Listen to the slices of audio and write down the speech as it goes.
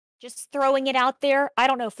Just throwing it out there. I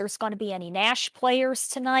don't know if there's going to be any Nash players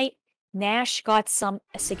tonight. Nash got some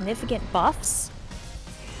significant buffs.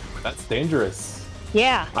 That's dangerous.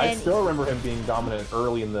 Yeah. I still remember him being dominant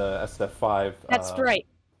early in the SF5. That's right.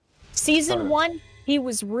 Season 1, he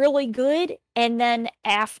was really good, and then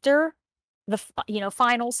after the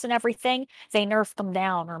finals and everything, they nerfed him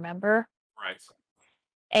down, remember? Right.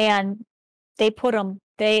 And they put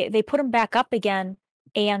him back up again,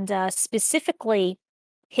 and specifically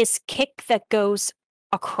his kick that goes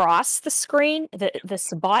across the screen, the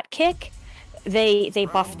Sabat kick, they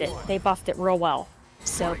buffed it. They buffed it real well.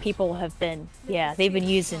 So people have been, they've been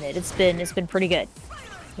using it. It's been pretty good.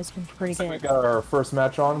 It's been pretty good. We got our first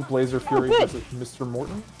match on, BlazerFury versus Mr.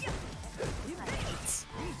 Morton.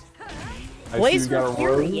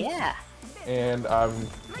 BlazerFury, yeah. And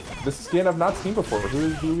this skin I've not seen before.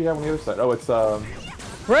 Who do we have on the other side? Oh, it's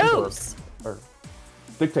Rose. Or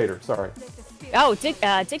Dictator, sorry. Oh,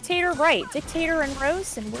 Dictator, right. Dictator and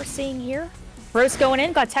Rose, and we're seeing here. Rose going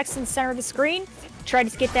in, got Tex in the center of the screen. Tried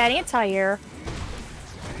to get that anti-air.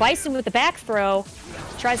 Bison with the back throw.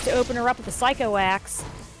 Tries to open her up with the Psycho Axe.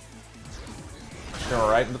 Going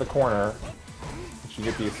right into the corner. She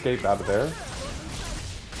get the escape out of there.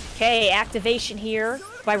 Okay, activation here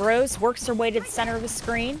by Rose. Works her way to the center of the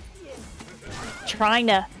screen. Trying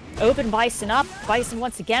to open Bison up. Bison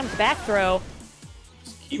once again with the back throw.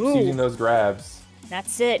 Keeps using those grabs.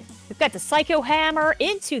 That's it. We've got the Psycho Hammer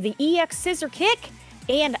into the EX Scissor Kick.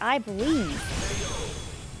 And I believe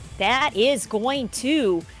that is going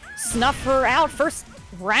to snuff her out. First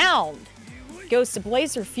round goes to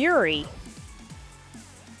BlazerFury.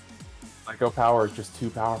 Psycho power is just too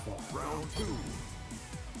powerful.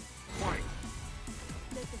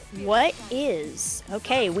 What is...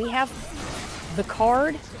 Okay, we have the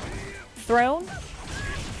card thrown.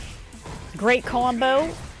 Great combo.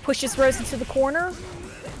 Pushes Rose into the corner.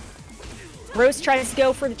 Rose tries to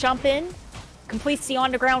go for the jump in. Completes the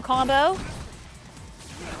on-the-ground combo.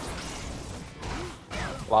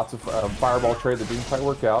 Lots of fireball trade that didn't quite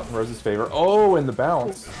work out in Rose's favor. Oh, and the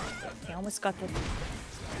bounce. They almost got the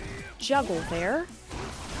juggle there.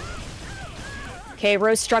 Okay,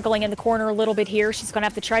 Rose struggling in the corner a little bit here. She's going to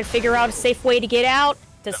have to try to figure out a safe way to get out.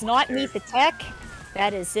 Does not meet the tech.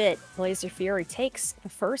 That is it. BlazerFury takes the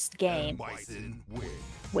first game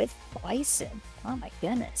with Bison. Oh my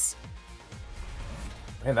goodness.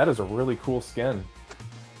 Man, that is a really cool skin.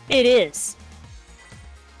 It is.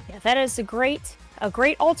 Yeah, that is a great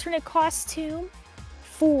alternate costume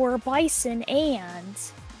for Bison, and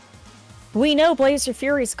we know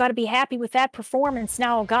BlazerFury's got to be happy with that performance.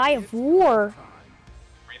 Now, GuyofWar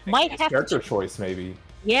might have character choice, maybe.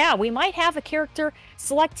 Yeah, we might have a character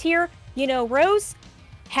select here. You know, Rose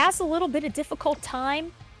has a little bit of difficult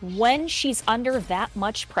time when she's under that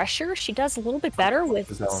much pressure. She does a little bit better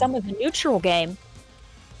with some of the neutral game.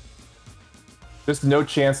 Just no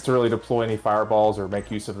chance to really deploy any fireballs or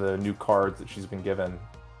make use of the new cards that she's been given.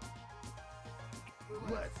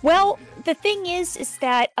 Well, the thing is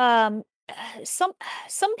that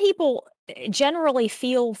some people generally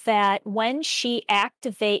feel that when she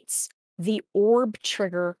activates the orb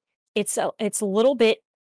trigger, it's a little bit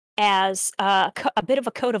as a bit of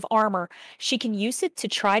a coat of armor. She can use it to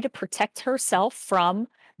try to protect herself from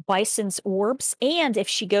Bison's orbs, and if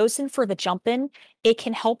she goes in for the jump in, it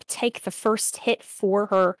can help take the first hit for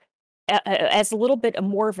her as a little bit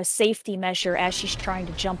more of a safety measure as she's trying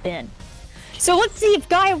to jump in. So let's see if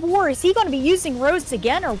GuyofWar, is he going to be using Rose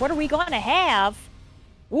again, or what are we going to have?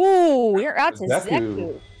 Ooh, you're out to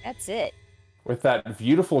Zeku. That's it. With that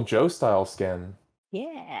beautiful Joe-style skin.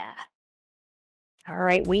 Yeah. All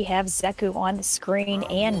right, we have Zeku on the screen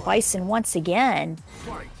and Bison once again.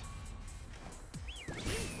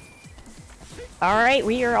 All right,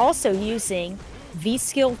 we are also using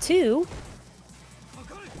V-Skill 2.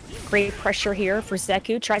 Great pressure here for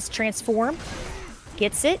Zeku. Tries to transform.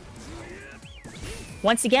 Gets it.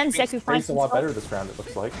 Once again, Zeku finds a lot better this round, it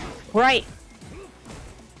looks like. Right.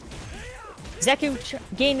 Zeku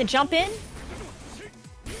gained the jump in.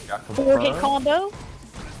 4-hit combo.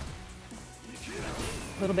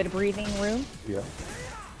 A little bit of breathing room. Yeah.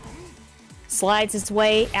 Slides his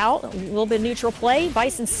way out, a little bit of neutral play.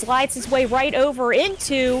 Bison slides his way right over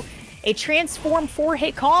into a transform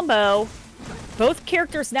 4-hit combo. Both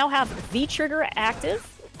characters now have V-trigger active.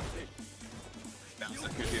 Now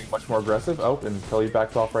Zeku's getting much more aggressive. Oh, until he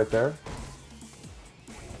backed off right there.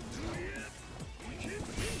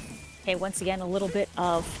 Okay, once again, a little bit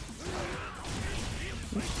of...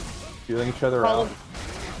 Feeling each other out.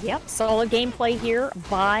 Yep, solid gameplay here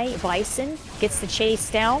by Bison. Gets the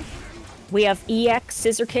chase down. We have EX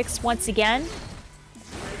scissor kicks once again.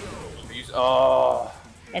 Oh,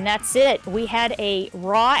 And that's it. We had a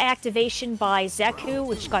raw activation by Zeku,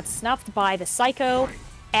 which got snuffed by the Psycho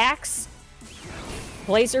Axe.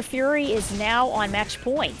 BlazerFury is now on match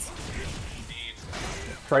point.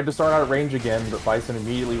 Tried to start out at range again, but Bison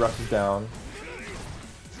immediately rushes down.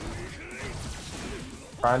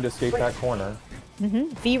 Trying to escape that corner.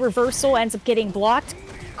 V reversal ends up getting blocked.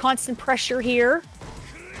 Constant pressure here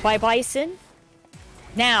by Bison.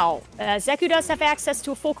 Now, Zeku does have access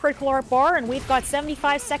to a full critical art bar, and we've got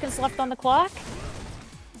 75 seconds left on the clock.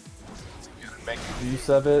 Make use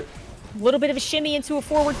of it. A little bit of a shimmy into a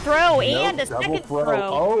forward throw, and a second throw.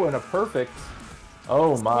 Oh, and a perfect.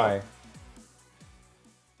 Oh my.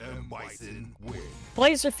 And Bison win.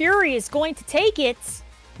 BlazerFury is going to take it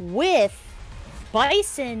with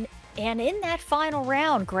Bison, and in that final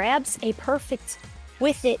round, grabs a perfect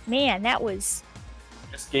with it. Man, that was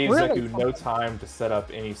Just gave really Zeku no time to set up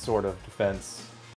any sort of defense.